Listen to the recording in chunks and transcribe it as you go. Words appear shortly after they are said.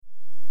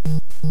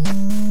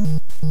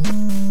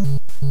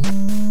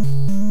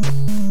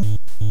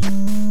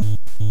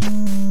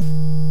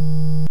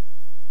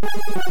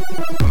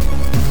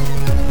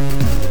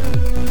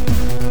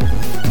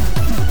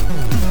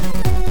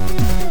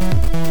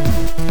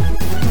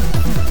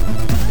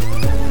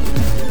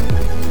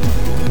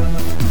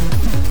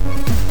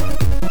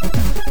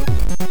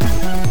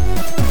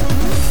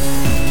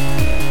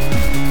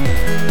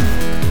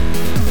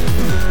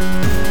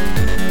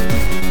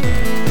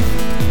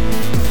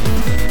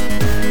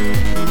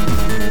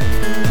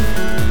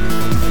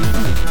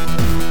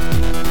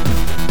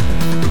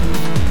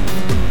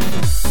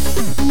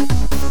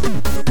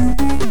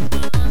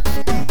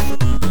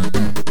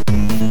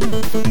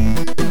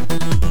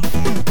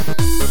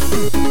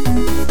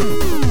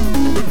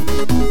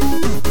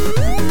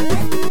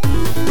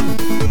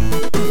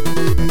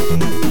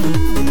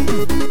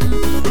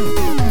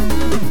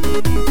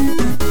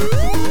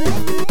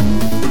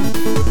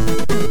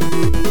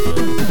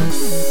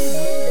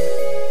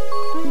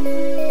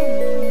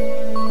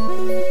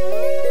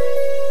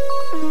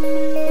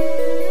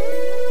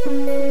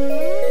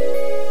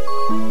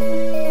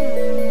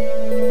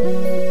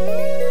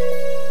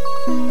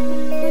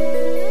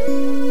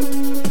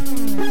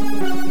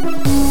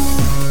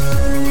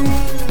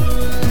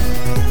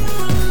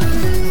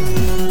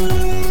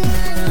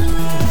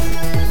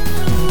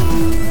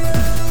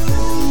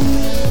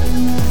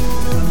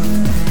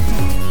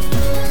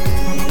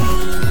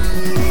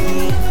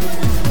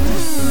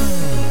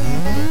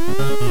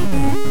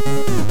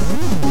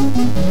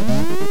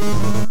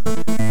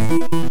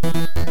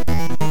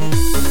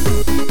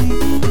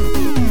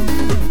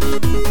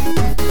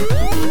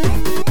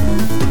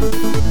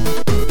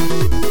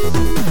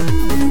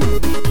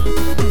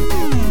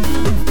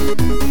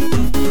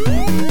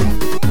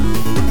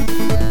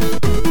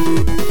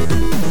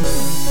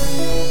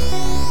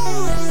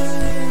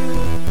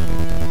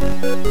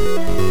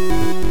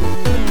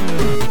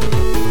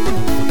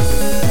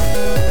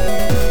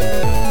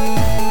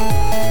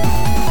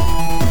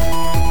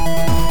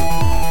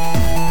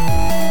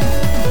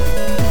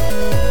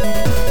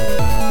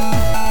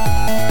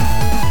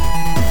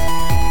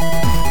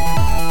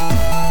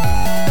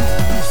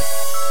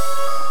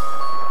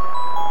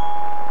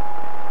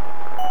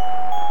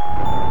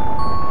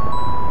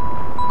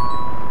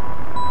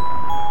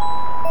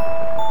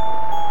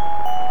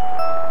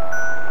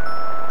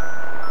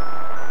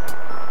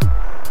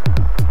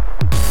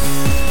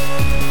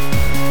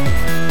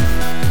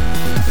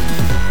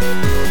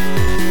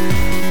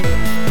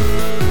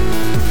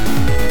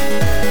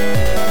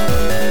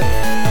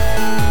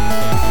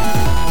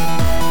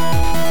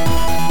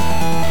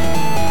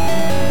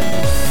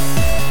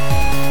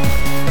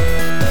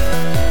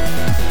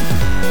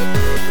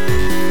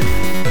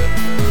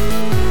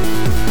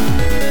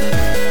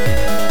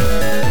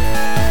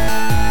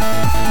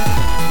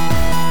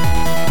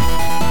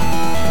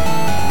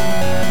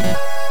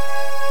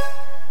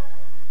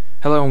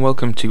Hello and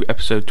welcome to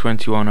episode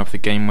 21 of the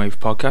GameWave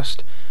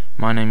podcast.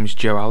 My name is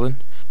Joe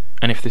Allen,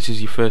 and if this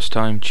is your first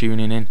time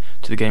tuning in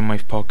to the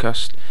GameWave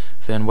podcast,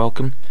 then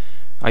welcome.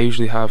 I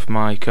usually have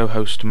my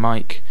co-host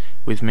Mike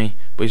with me,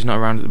 but he's not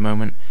around at the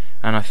moment,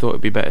 and I thought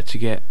it'd be better to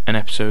get an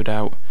episode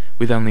out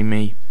with only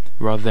me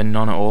rather than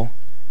none at all.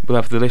 We'll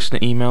have the listener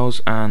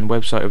emails and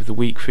website of the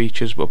week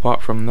features, but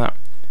apart from that,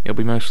 it'll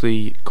be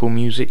mostly cool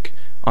music.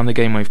 On the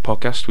GameWave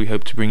podcast, we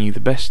hope to bring you the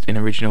best in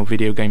original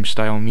video game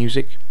style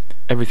music.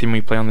 Everything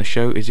we play on the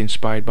show is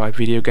inspired by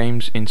video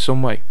games in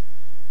some way.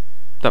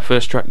 That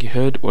first track you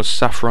heard was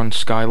Saffron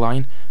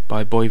Skyline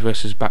by Boy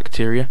vs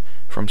Bacteria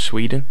from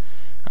Sweden,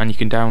 and you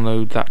can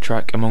download that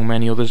track among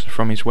many others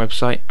from his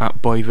website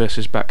at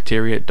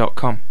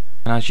boyvsbacteria.com.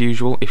 And as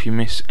usual, if you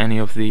miss any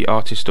of the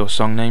artist or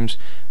song names,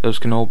 those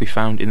can all be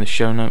found in the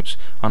show notes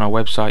on our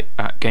website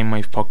at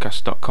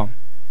gamewavepodcast.com.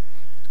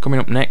 Coming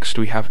up next,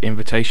 we have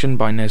Invitation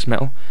by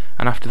Nesmetal,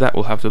 and after that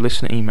we'll have the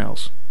listener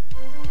emails.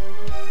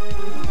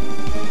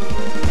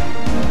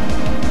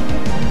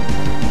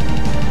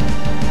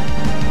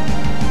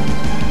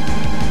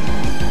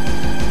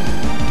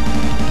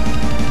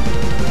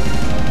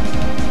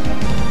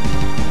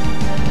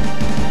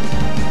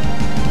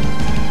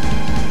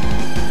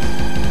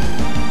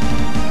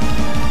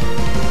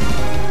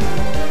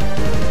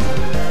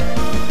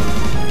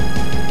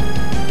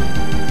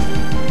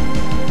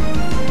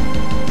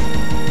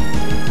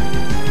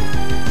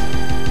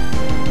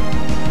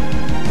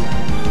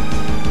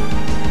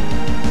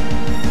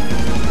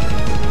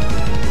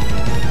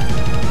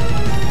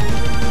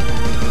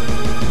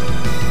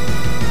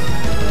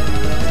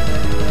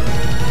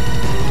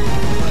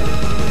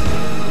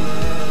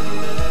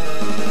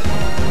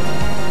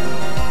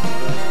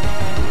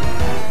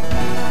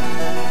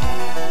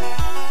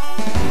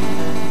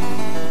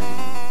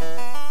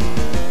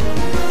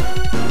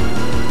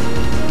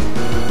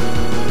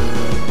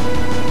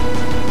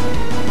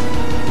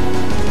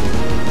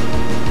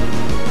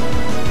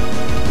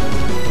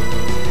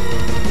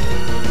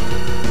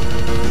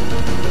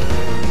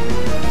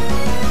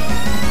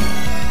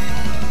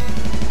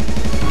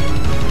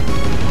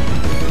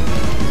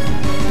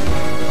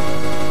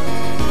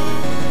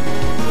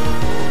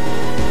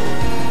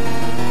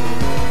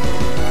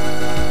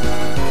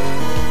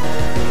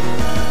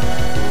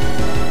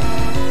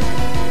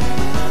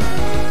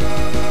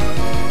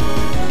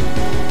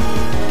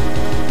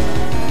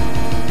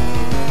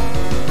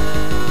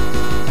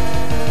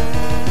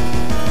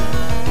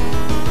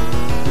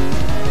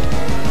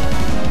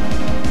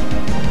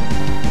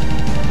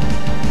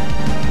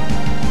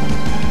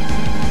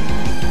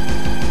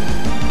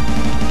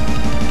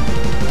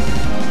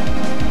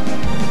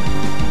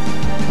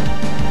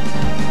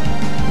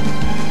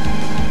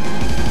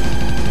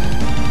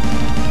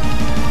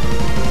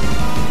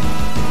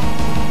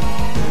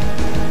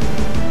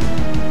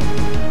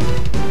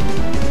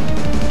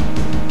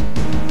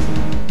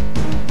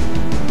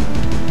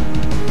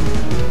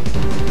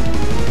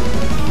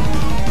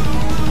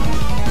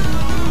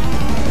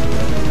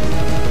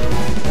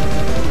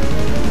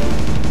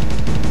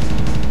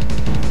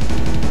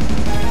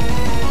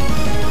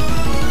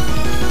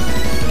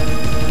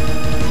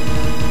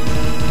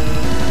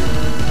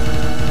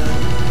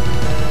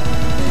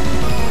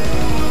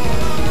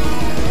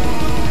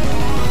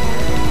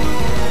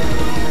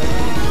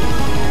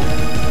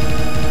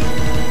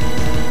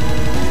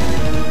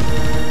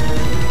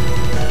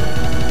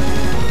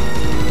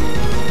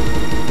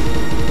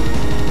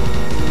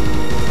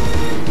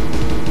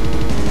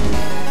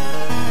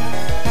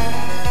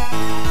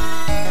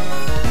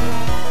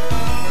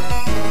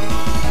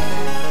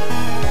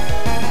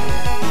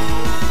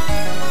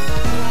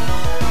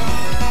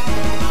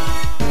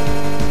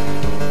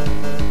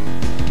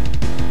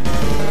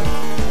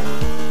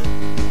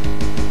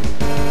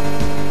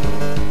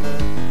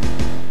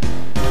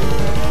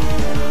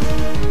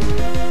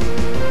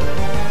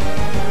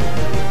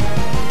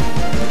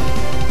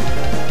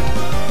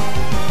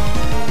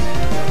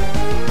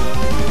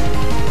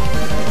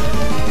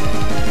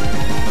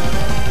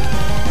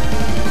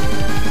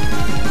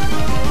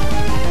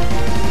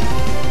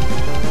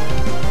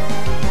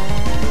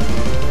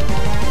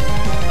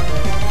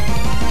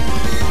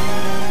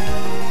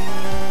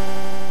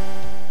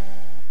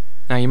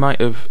 Now, you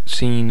might have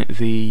seen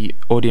the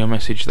audio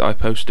message that I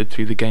posted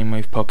through the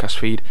GameWave podcast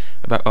feed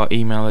about our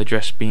email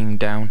address being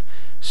down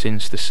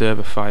since the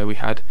server fire we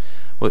had.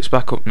 Well, it's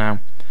back up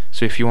now,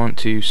 so if you want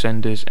to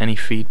send us any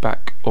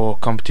feedback or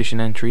competition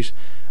entries,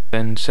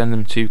 then send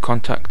them to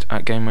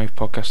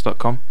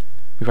contact@gamewavepodcast.com.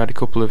 We've had a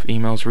couple of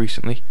emails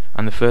recently,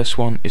 and the first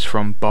one is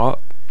from Bart,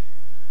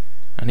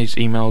 and his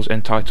email's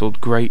entitled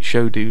Great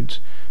Show Dudes,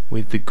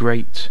 with the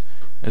great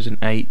as an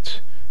 8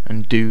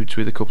 and dudes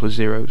with a couple of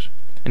zeros.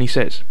 And he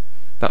says,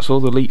 "That's all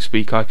the leet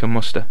speak I can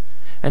muster.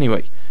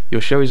 Anyway,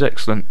 your show is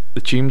excellent,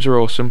 the tunes are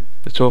awesome,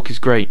 the talk is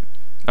great.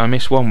 I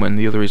miss one when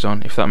the other is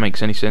on, if that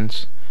makes any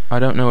sense. I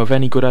don't know of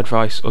any good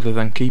advice other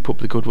than keep up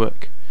the good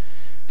work.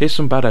 Here's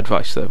some bad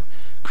advice though.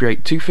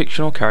 Create 2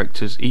 fictional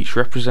characters, each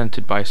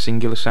represented by a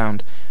singular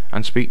sound,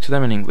 and speak to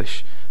them in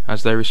English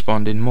as they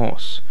respond in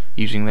Morse,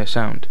 using their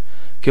sound.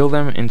 Kill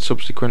them in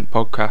subsequent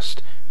podcast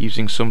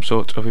using some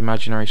sort of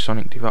imaginary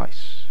sonic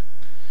device."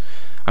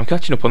 I'm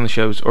catching up on the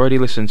shows, already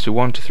listened to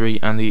 1 to 3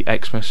 and the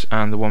Xmas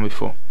and the one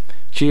before.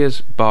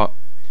 Cheers, Bart.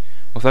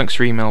 Well, thanks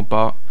for your email,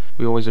 Bart.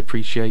 We always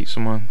appreciate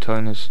someone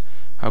telling us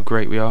how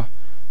great we are,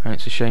 and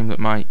it's a shame that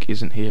Mike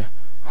isn't here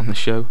on the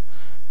show.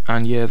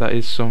 And yeah, that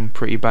is some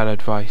pretty bad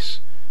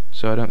advice,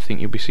 so I don't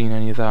think you'll be seeing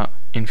any of that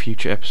in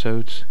future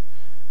episodes.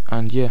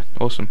 And yeah,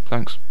 awesome,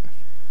 thanks.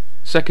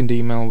 Second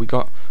email we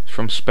got is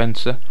from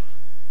Spencer.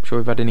 I'm sure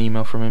we've had an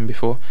email from him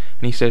before,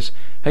 and he says,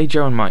 "Hey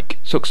Joe and Mike,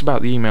 sucks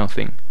about the email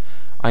thing.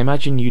 I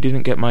imagine you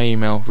didn't get my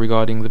email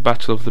regarding the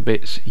Battle of the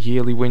Bits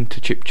yearly winter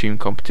chiptune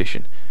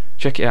competition.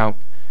 Check it out,"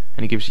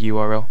 and he gives the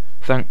URL.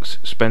 Thanks,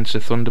 Spencer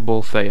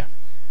Thunderball Thayer.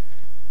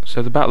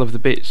 So the Battle of the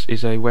Bits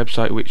is a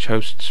website which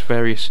hosts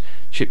various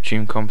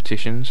chiptune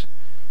competitions,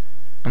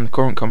 and the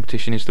current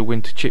competition is the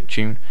Winter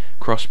Chiptune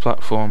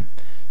cross-platform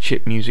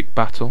chip music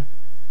battle.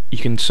 You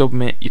can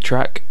submit your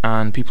track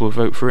and people will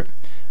vote for it,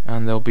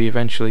 and there'll be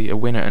eventually a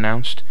winner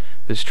announced.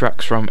 There's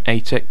tracks from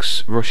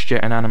Atex,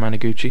 Rushjet and Anna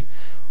Managuchi,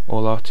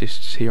 all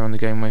artists here on the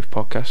GameWave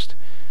podcast.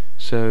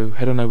 So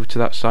head on over to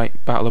that site,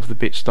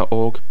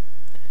 battleofthebits.org,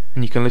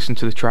 and you can listen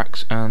to the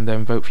tracks and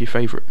then vote for your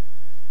favourite.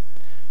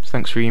 So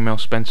thanks for your email,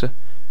 Spencer.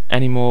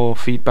 Any more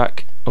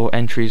feedback or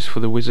entries for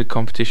the Wizard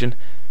competition,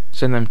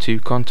 send them to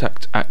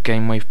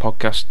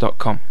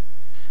contact@gamewavepodcast.com.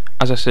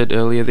 As I said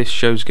earlier, this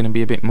show's going to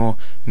be a bit more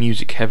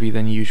music heavy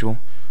than usual,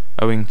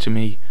 owing to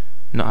me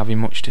not having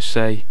much to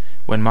say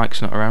when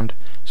Mike's not around.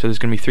 So there's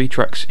going to be 3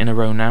 tracks in a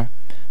row now.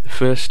 The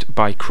first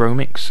by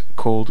Chromix,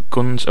 called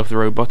Guns of the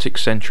Robotic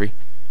Century,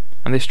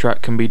 and this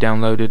track can be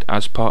downloaded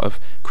as part of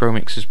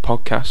Chromix's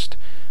podcast,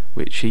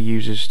 which he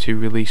uses to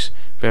release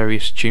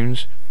various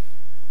tunes.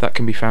 That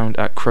can be found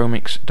at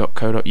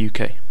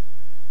chromix.co.uk.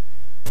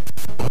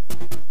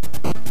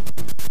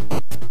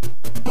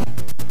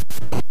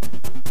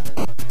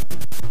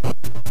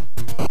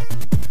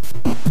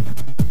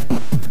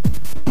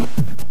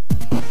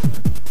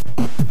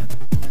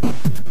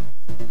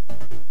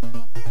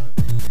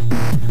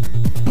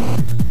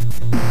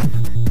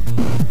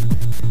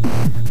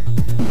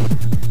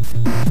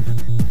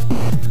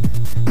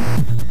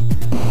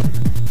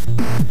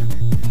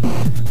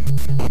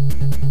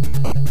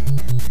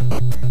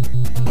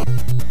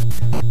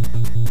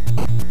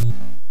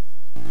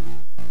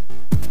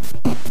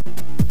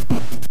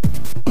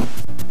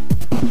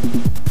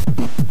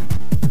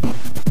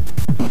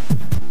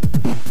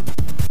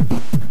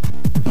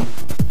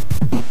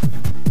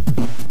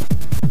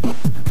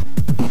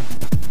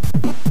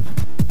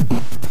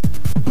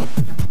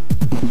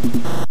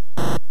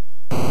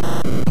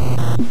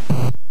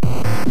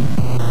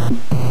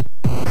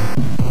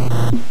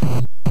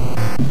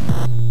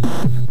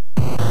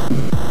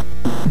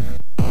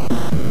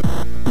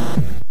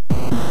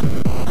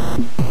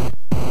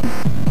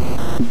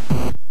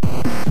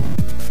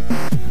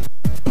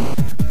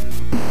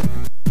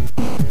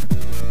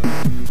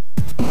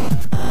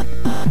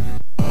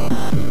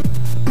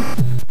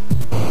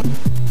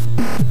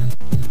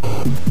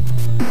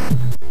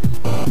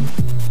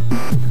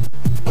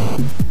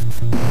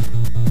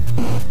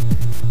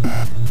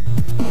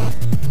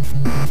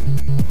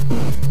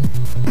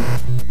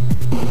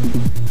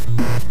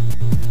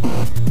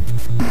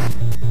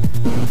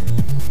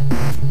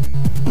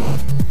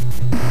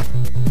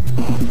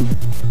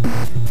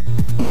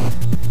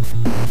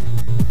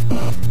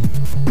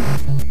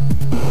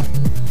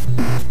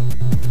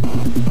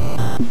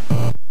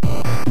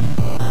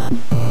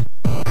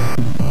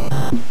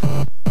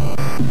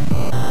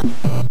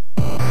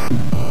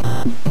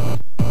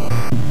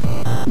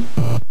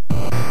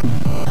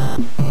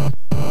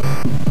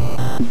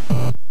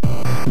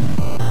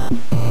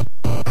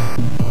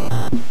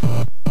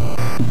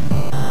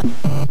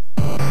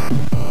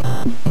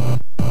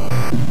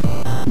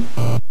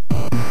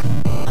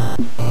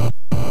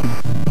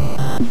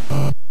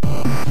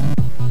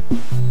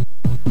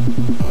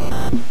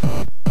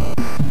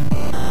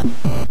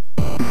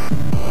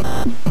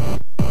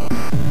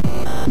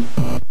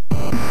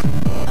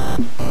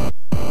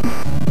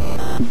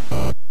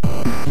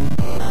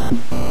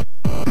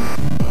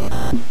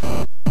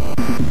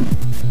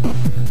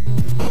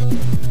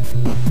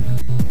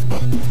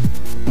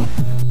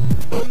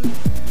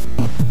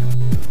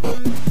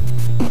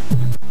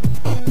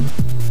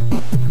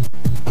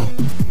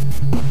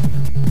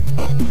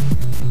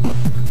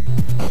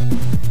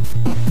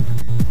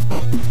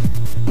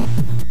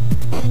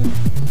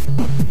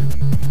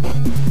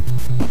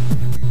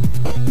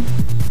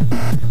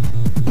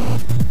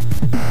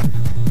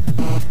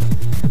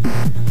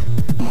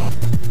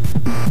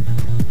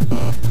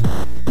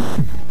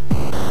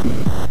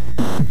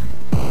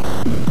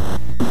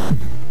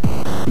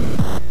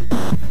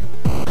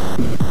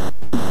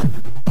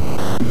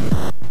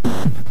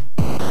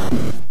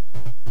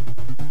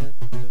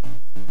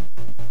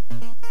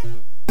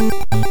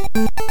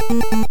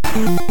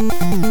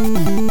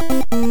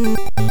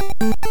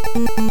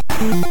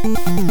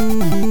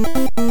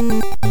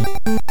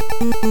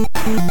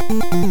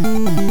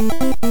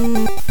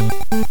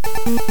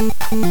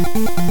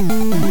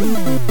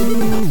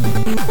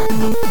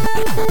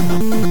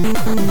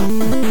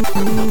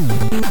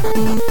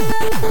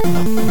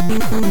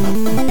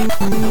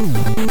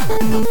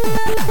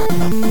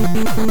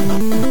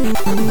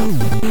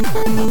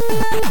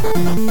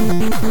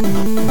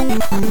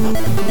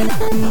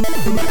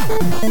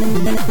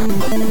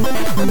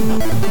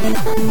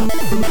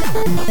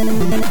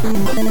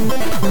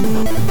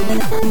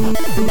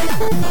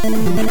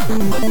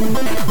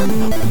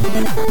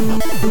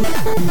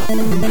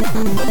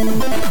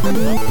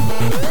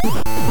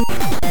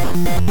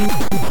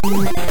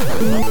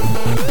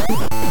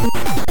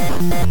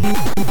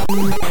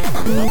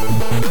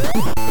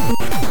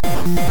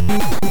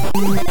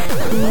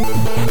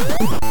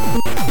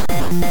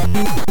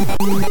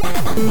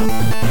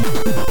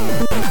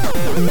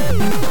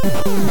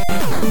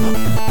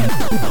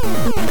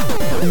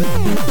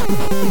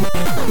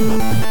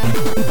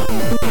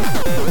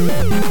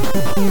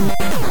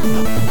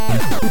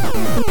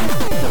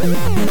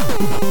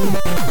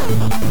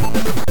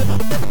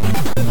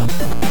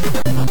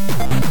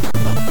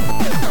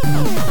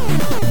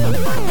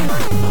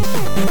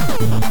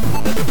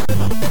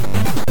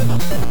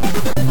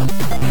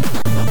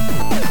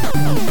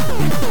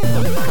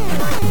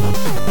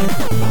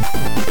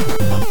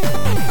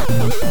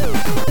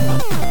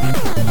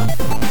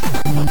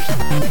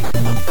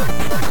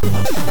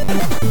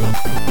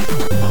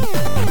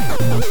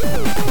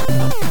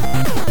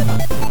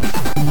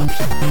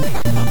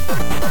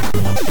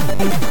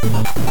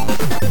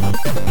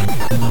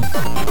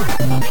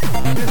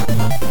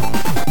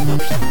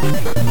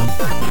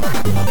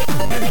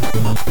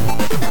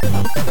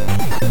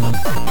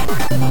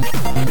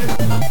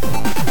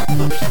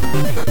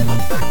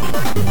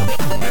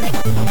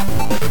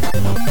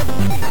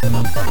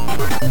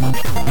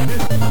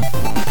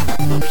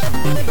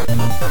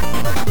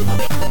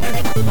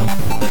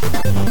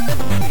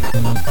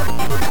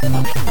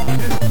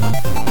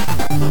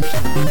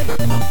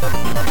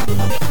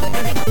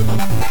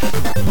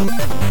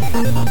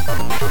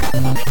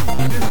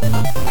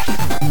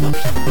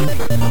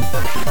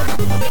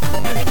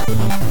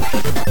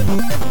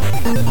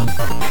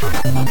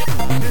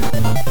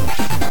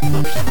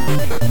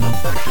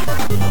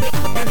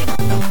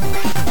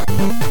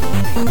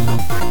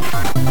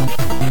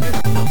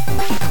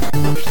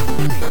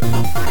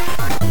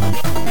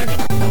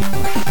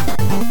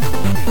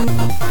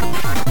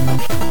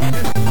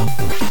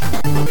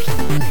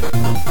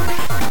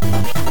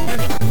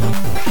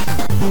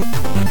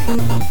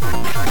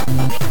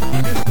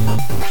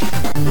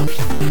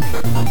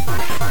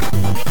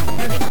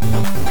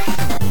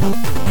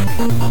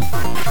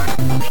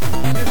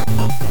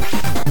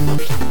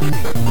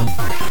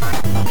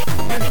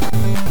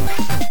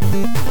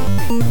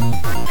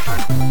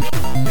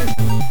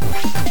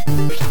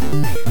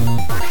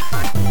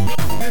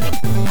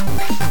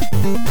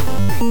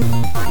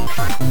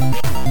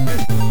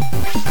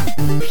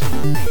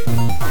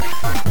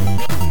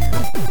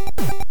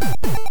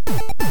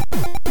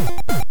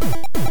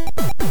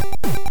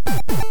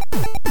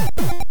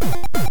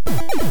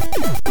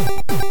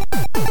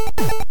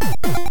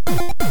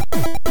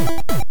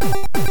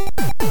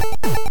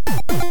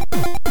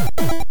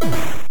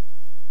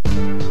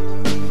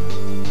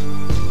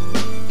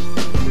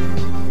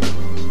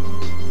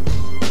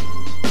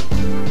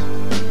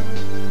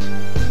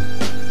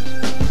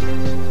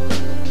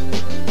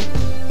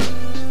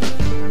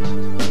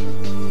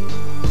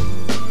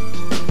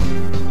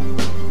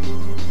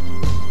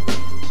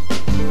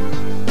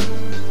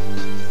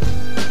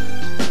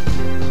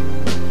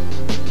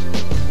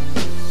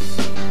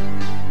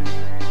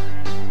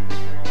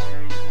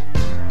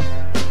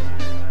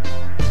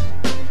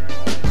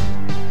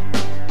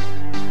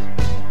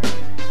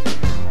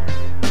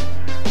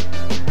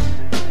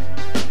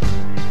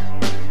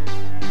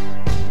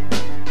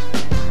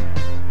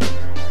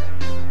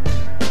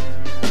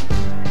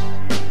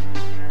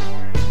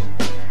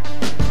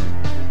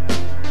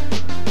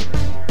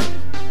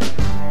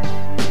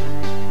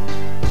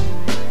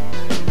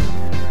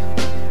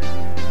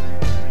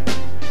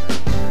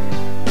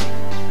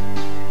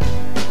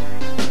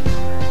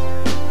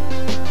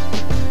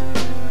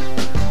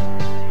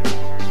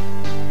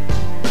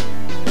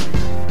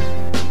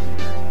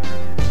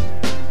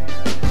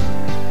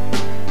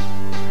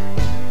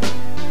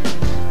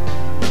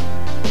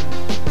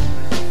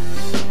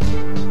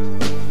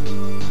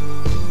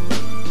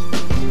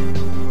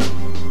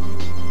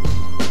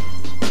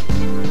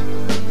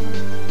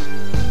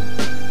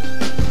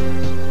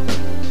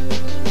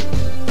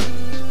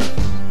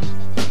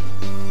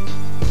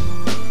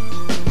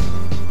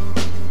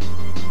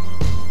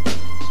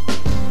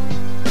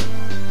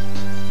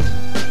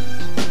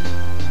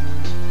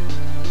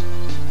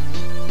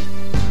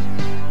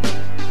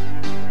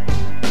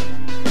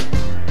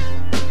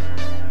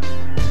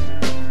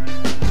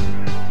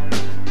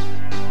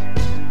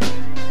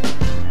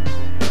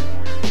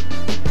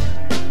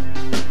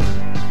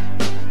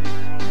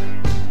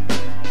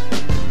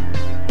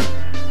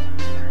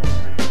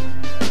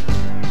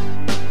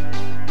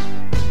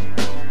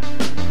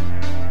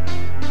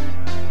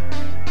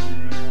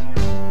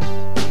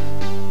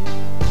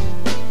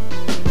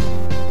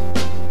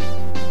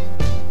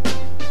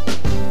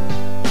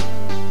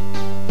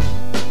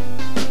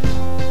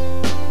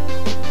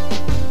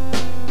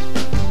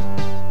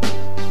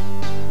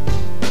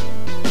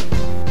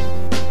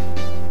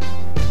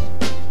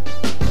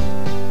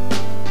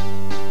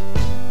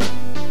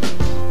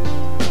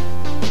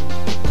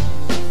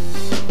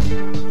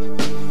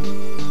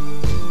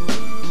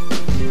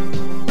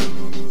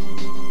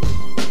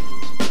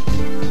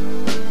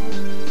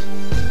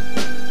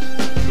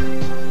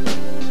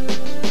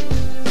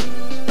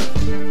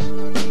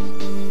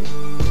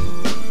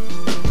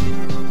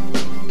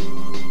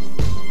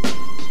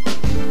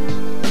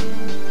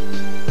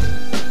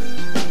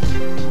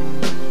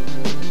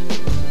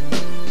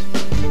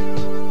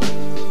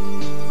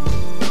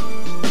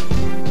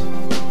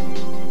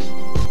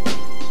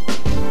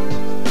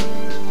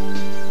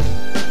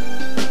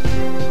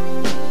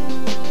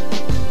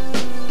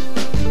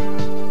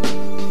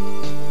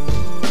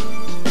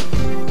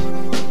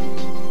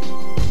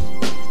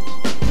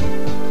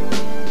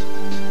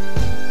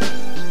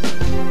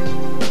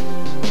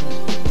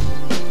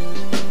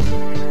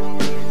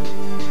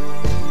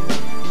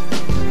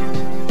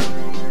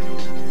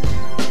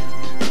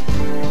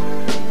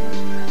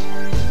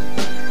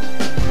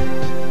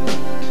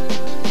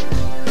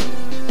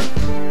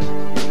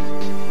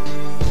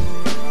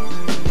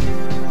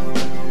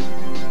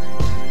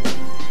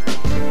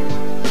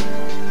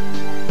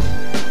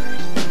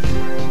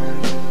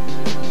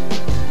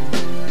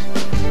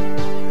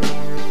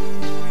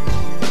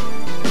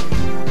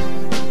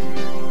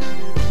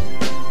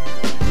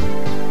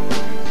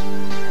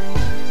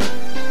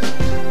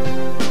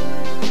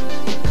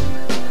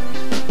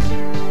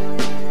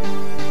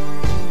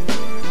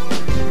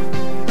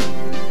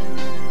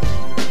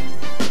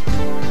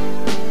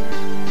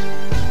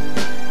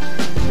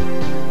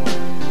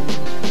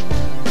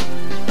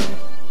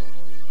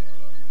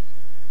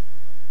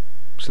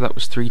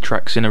 3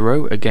 tracks in a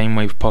row, a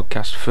Gamewave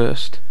podcast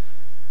first.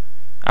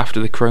 After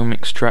the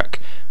Chromix track,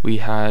 we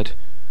had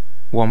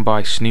one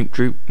by Snoop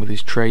Droop with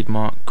his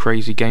trademark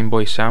crazy Game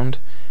Boy sound.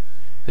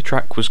 The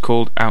track was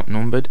called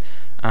Outnumbered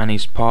and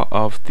is part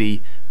of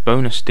the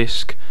bonus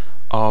disc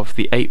of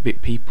the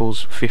 8-Bit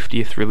People's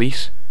 50th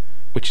release,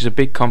 which is a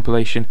big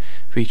compilation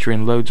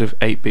featuring loads of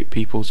 8-Bit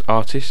People's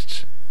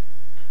artists.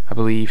 I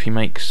believe he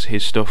makes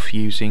his stuff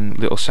using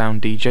Little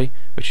Sound DJ,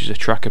 which is a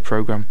tracker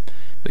program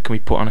that can be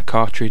put on a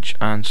cartridge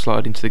and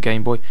slotted into the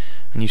Game Boy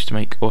and used to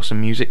make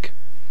awesome music.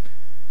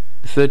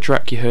 The third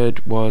track you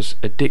heard was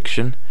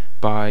Addiction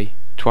by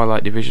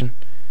Twilight Division.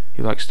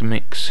 He likes to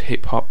mix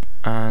hip-hop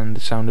and the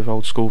sound of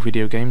old school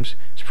video games.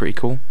 It's pretty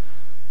cool.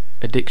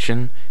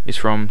 Addiction is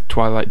from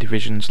Twilight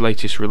Division's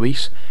latest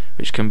release,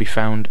 which can be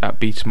found at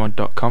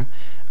beatsmod.com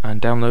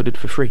and downloaded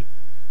for free.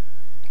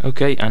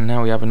 Okay, and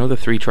now we have another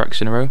 3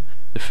 tracks in a row.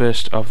 The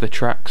first of the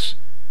tracks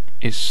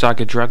is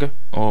Saga Draga,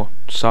 or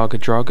Saga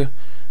Draga,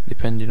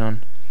 depending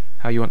on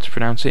how you want to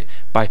pronounce it,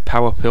 by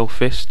Power Pill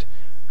Fist.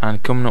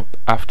 And coming up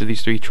after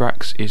these 3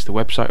 tracks is the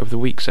Website of the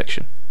Week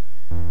section.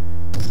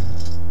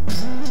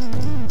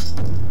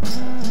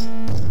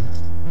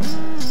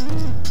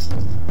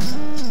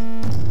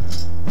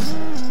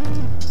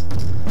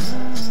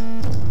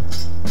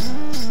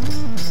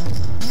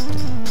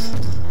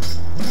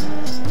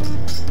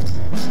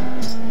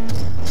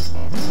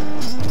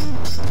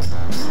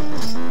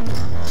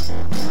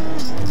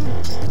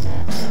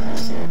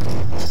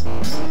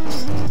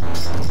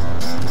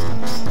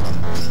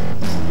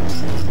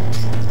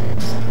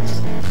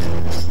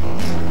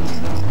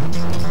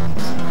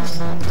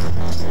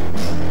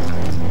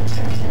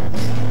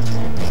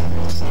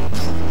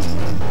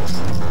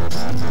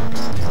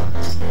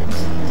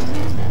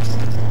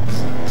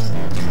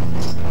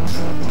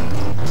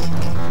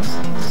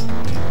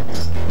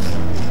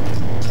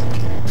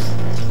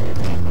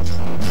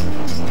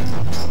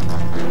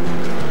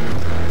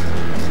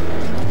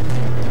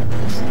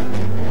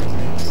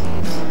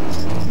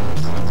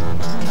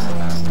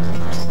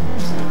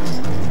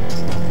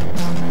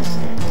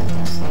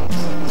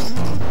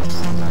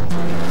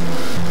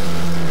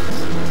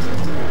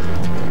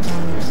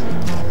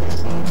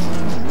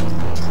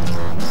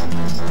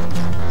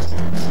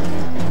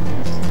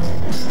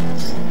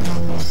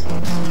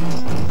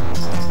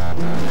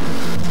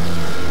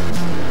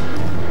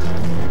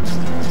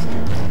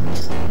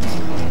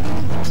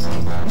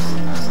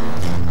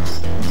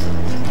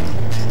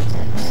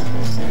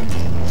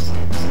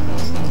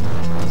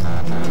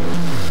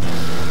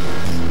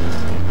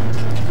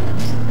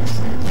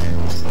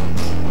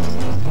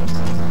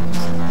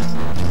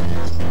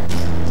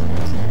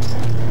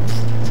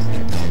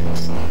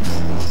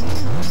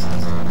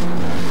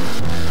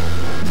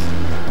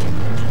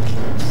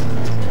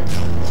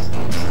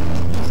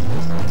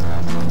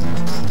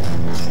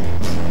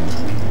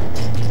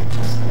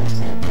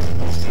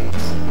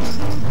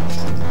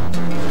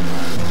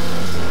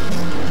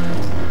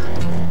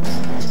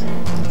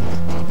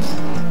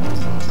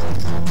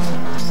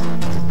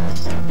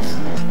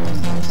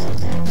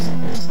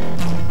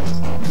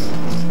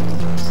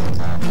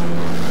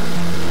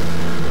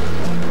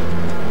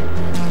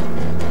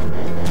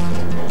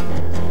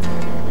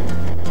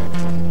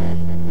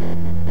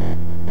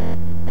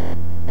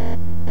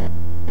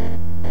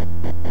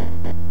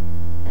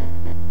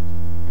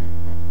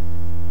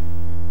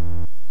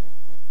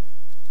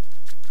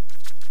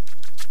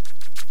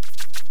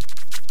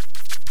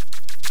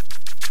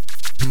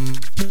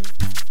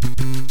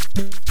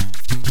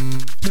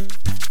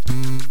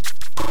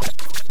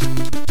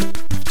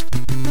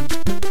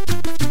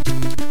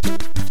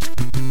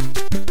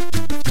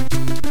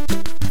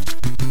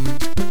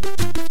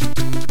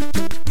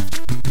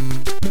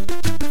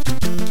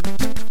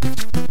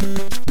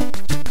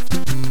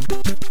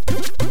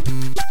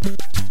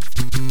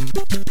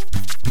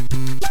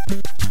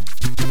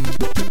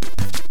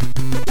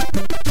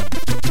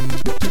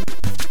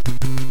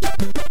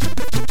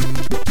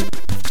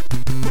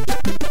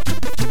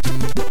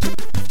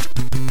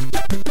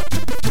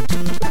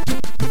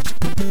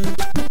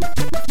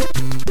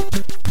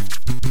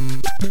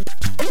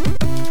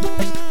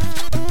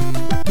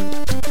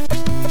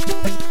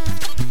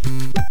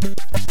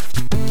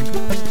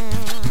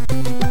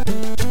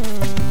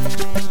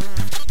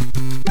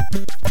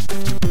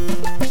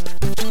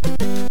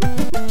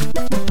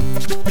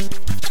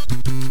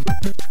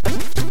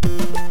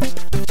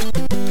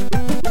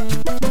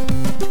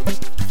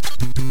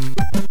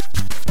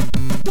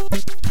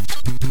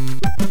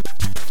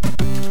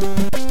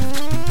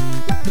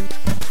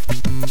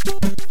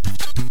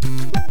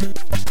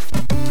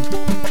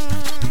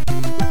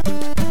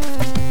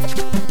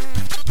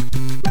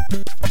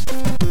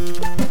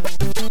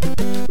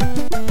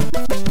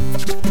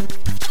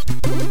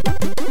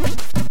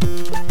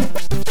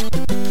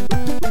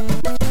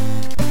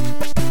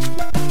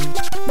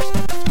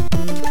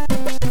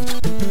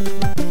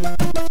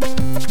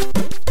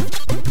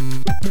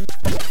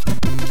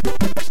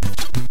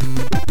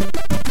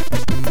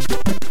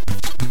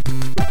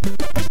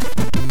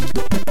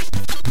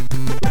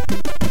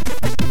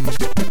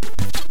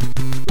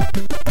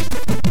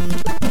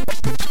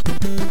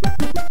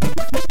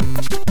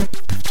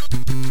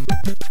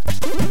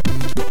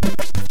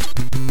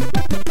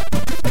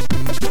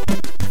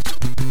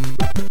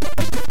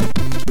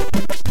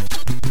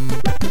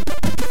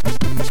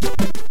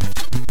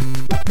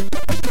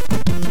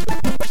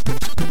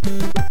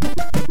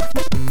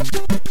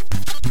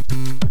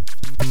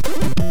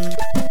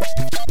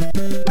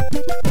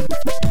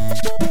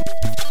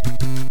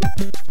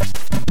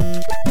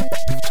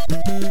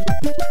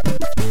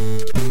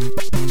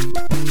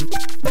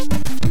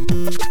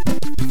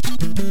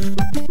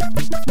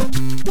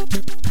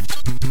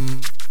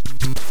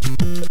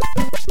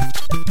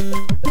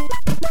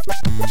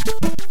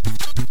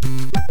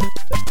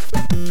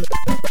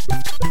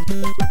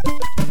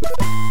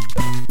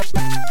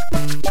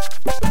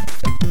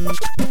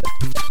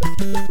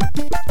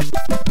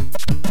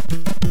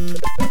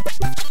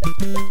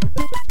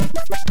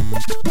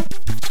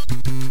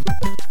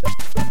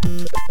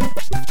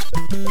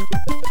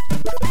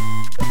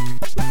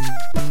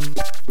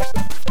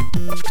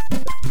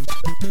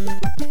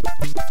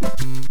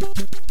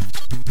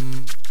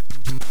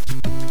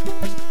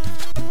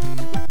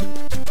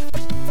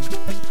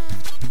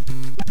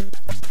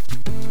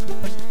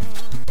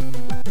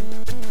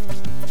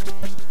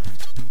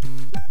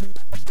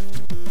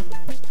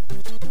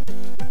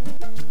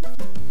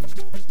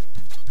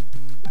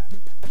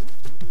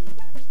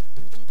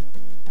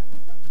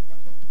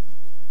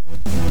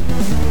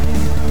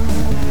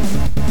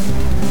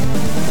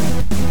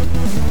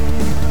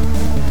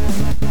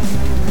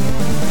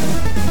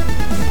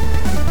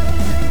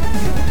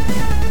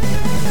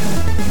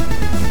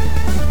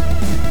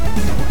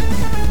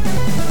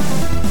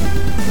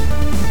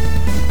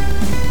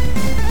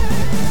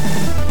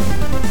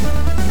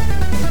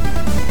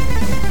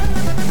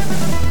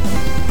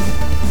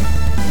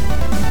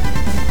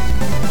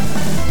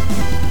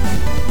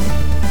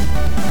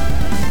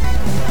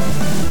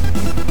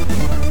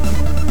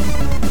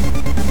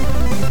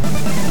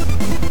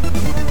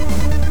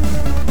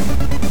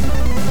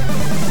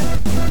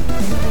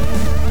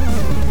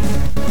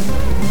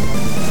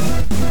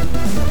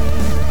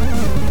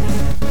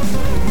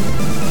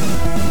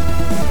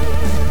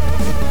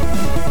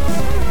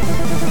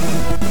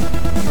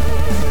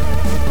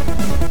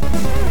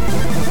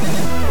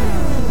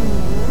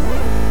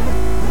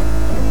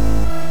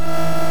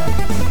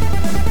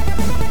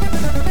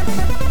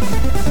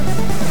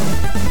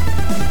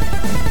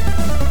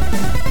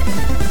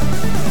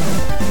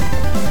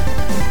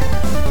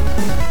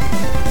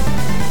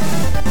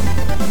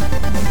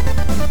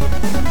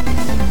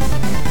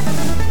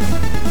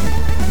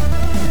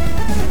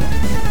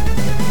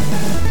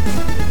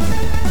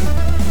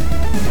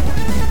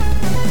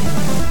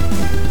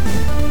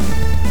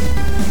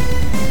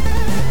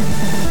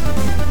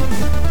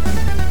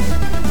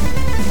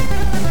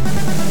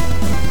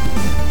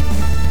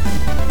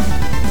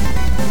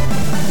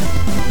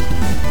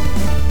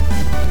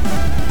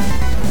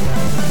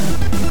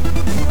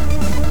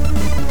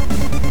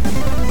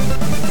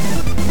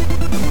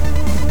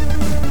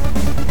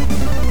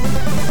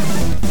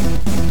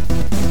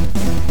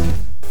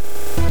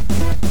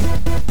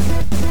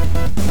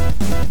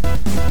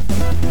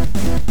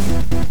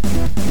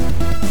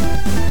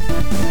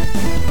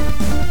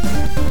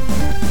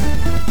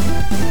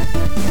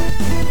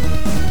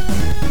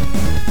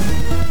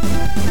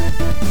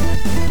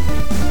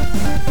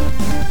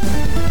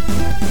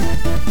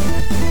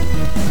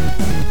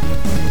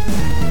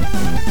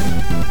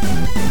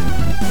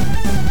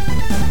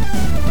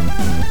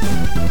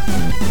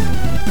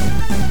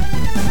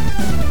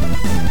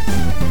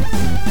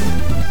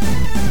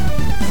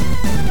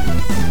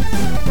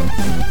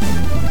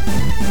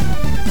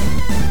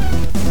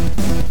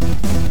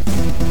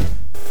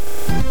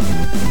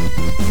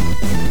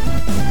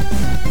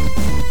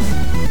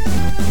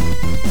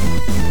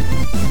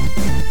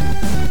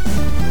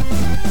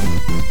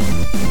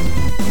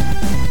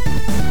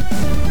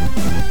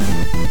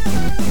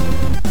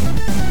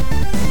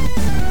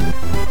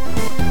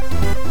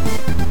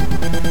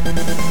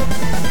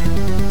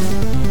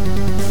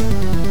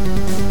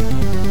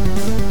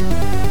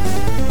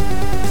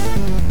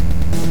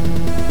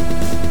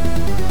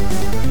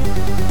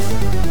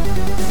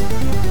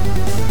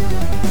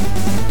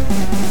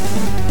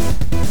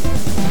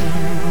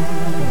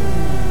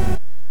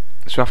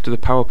 So after the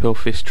Power Pill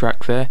Fist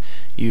track there,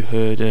 you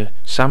heard a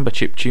samba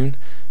chiptune,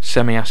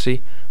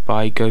 Semiassi,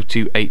 by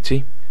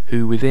Go280,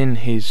 who within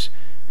his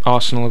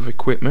arsenal of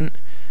equipment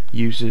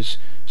uses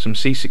some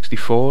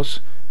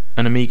C64s,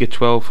 an Amiga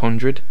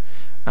 1200,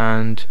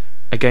 and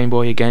a Game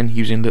Boy again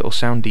using Little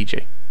Sound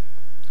DJ.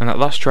 And that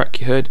last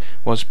track you heard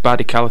was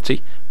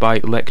Badicality by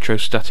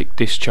Electrostatic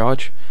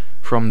Discharge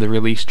from the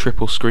release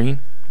Triple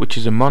Screen, which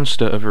is a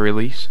monster of a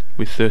release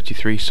with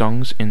 33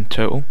 songs in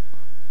total.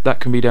 That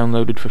can be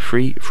downloaded for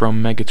free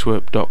from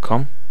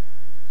megatwerp.com.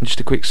 And just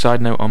a quick side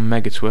note on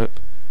Megatwerp.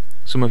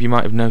 Some of you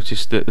might have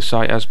noticed that the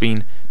site has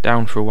been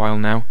down for a while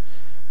now.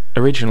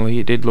 Originally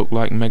it did look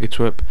like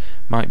Megatwerp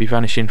might be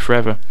vanishing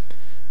forever,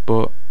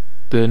 but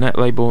the net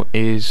label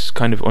is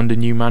kind of under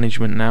new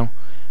management now,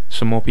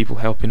 some more people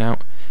helping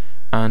out,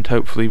 and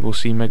hopefully we'll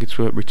see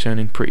Megatwerp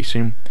returning pretty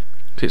soon,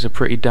 because it's a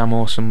pretty damn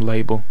awesome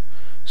label,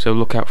 so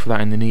look out for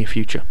that in the near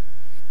future.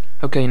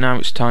 Okay, now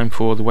it's time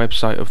for the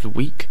website of the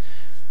week.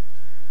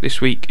 This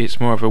week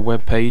it's more of a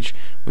web page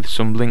with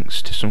some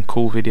links to some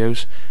cool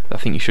videos that I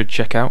think you should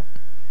check out.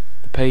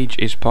 The page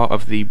is part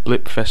of the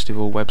Blip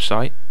Festival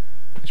website.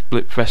 It's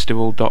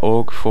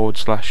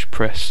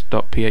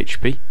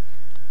blipfestival.org/press.php,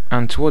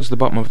 and towards the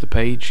bottom of the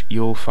page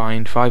you'll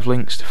find 5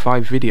 links to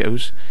 5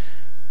 videos.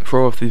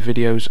 4 of the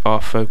videos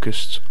are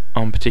focused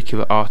on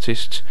particular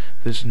artists.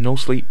 There's No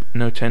Sleep,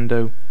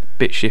 Notendo,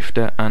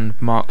 Bitshifter and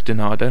Mark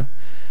Donado,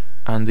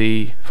 and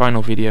the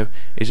final video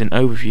is an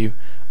overview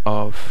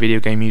of video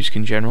game music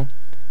in general,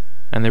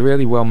 and they're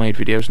really well made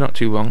videos, not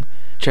too long.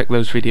 Check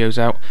those videos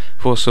out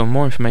for some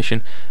more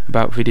information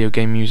about video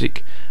game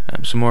music,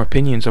 some more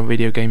opinions on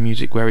video game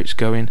music, where it's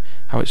going,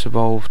 how it's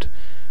evolved,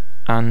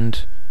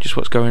 and just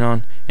what's going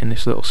on in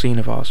this little scene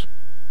of ours.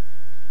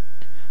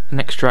 The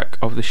next track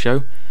of the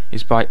show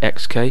is by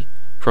XK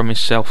from his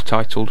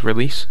self-titled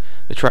release.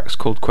 The track's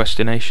called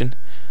Questionation,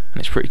 and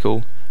it's pretty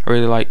cool. I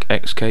really like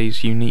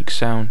XK's unique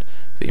sound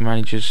that he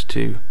manages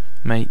to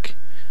make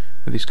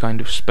with these kind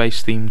of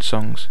space-themed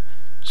songs.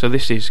 So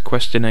this is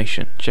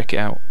Questionation, check it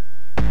out.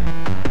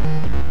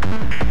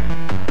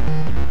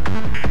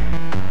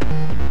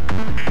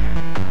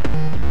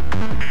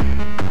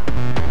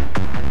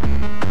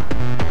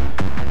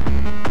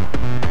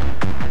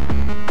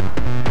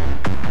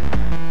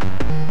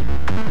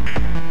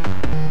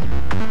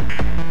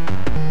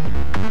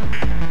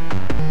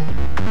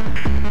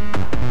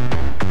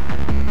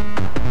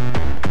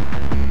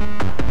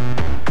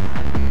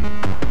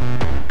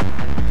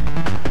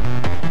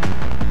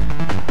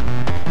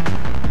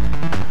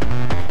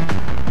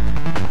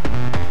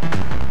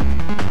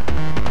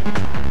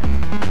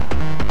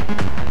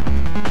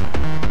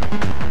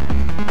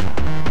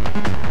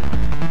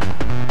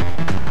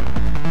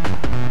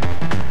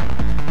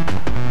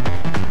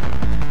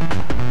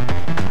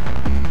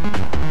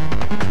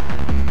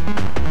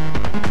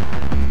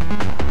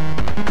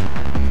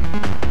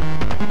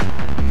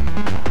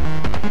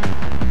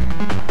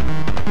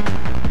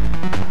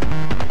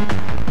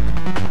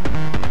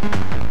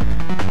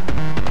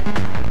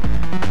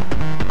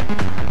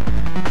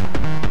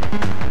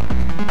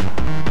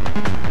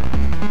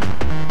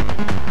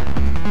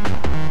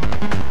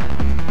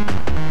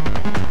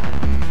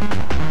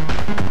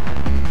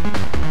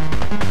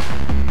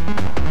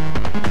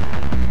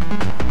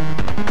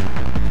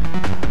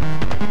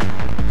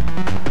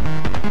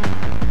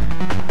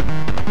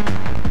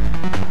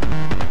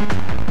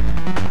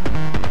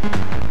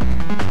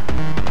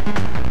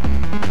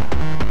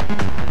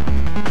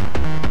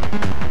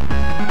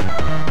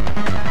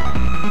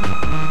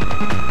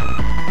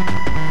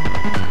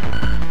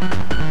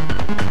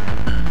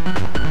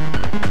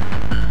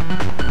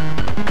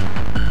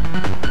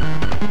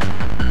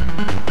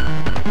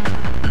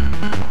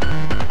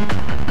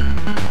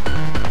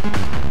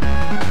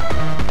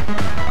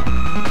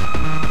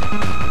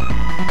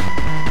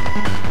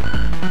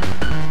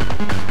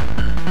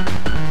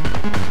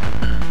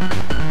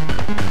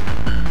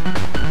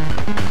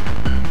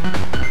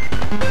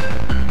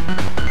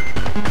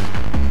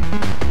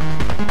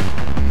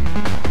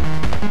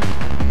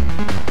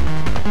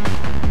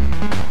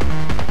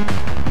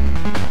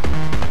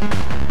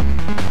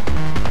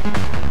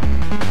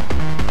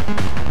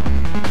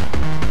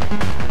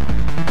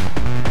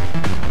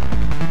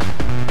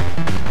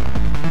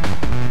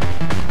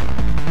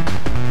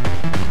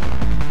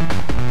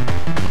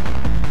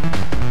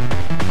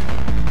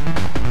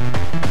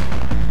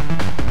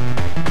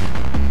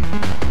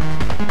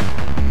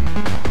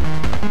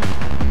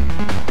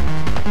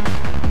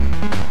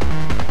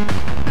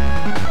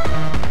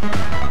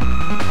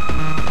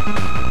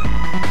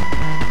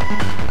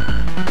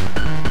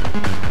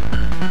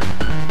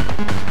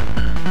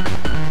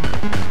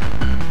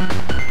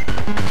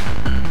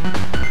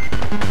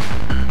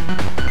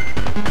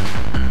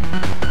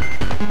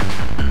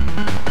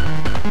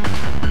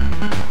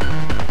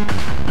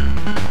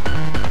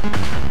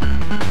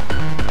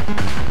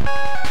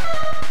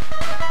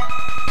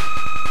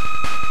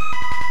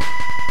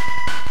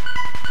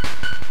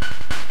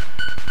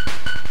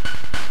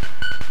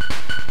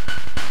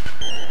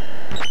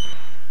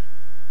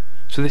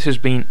 So this has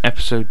been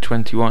episode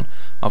 21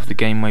 of the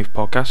Game Wave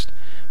podcast.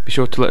 Be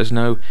sure to let us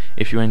know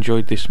if you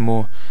enjoyed this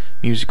more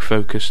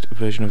music-focused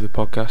version of the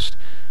podcast.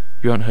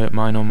 You won't hurt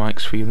mine or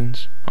Mike's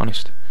feelings,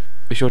 honest.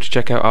 Be sure to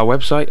check out our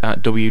website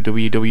at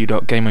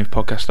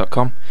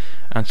www.gamewavepodcast.com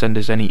and send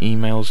us any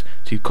emails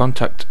to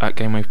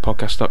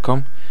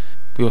contact@gamewavepodcast.com.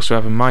 We also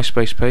have a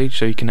MySpace page,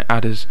 so you can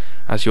add us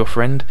as your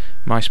friend,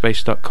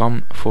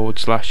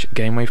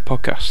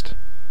 myspace.com/gamewavepodcast.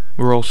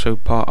 We're also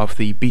part of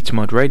the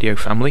Betamod Radio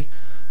family.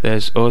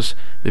 There's us,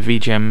 the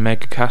VGM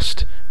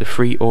Megacast, the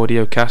Free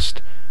Audio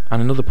Cast,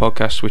 and another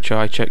podcast which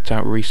I checked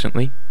out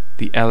recently,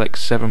 the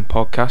LX7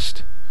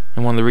 podcast.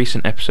 In one of the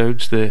recent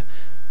episodes, the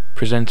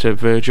presenter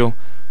Virgil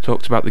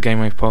talked about the Game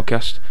Wave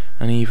podcast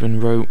and even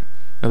wrote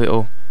a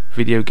little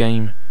video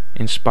game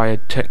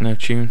inspired techno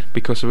tune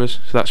because of us,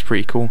 so that's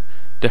pretty cool.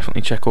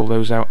 Definitely check all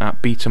those out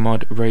at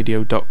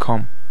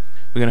betamodradio.com.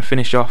 We're going to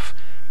finish off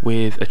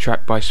with a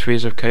track by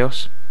Spheres of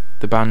Chaos,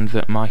 the band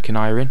that Mike and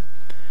I are in.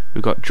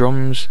 We've got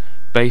drums,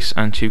 bass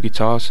and 2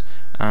 guitars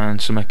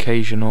and some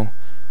occasional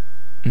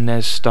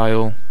NES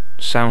style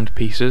sound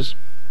pieces.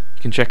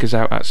 You can check us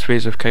out at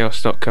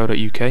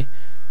spheresofchaos.co.uk.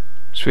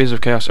 Spheres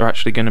of Chaos are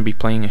actually going to be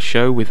playing a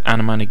show with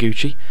Anima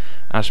Noguchi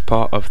as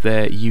part of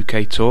their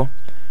UK tour.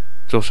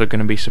 There's also going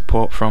to be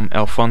support from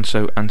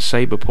Alfonso and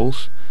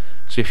Saberpulse.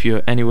 So if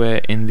you're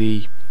anywhere in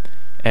the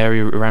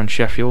area around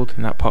Sheffield,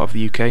 in that part of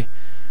the UK,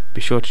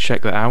 be sure to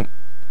check that out.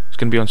 It's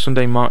going to be on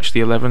Sunday, March the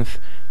 11th.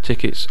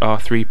 Tickets are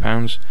 £3.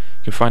 You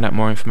can find out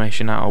more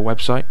information at our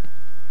website.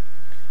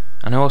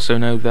 And I also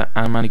know that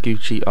Anima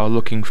Noguchi are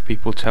looking for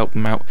people to help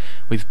them out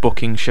with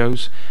booking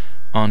shows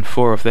on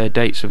 4 of their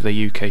dates of their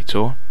UK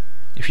tour.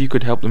 If you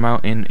could help them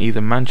out in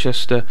either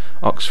Manchester,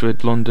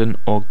 Oxford, London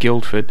or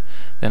Guildford,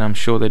 then I'm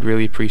sure they'd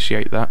really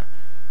appreciate that.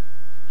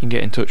 You can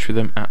get in touch with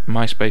them at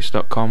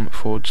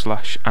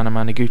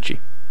myspace.com/Anima Noguchi.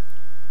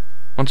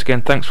 Once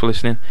again, thanks for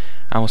listening,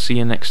 and we'll see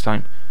you next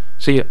time.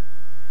 See ya!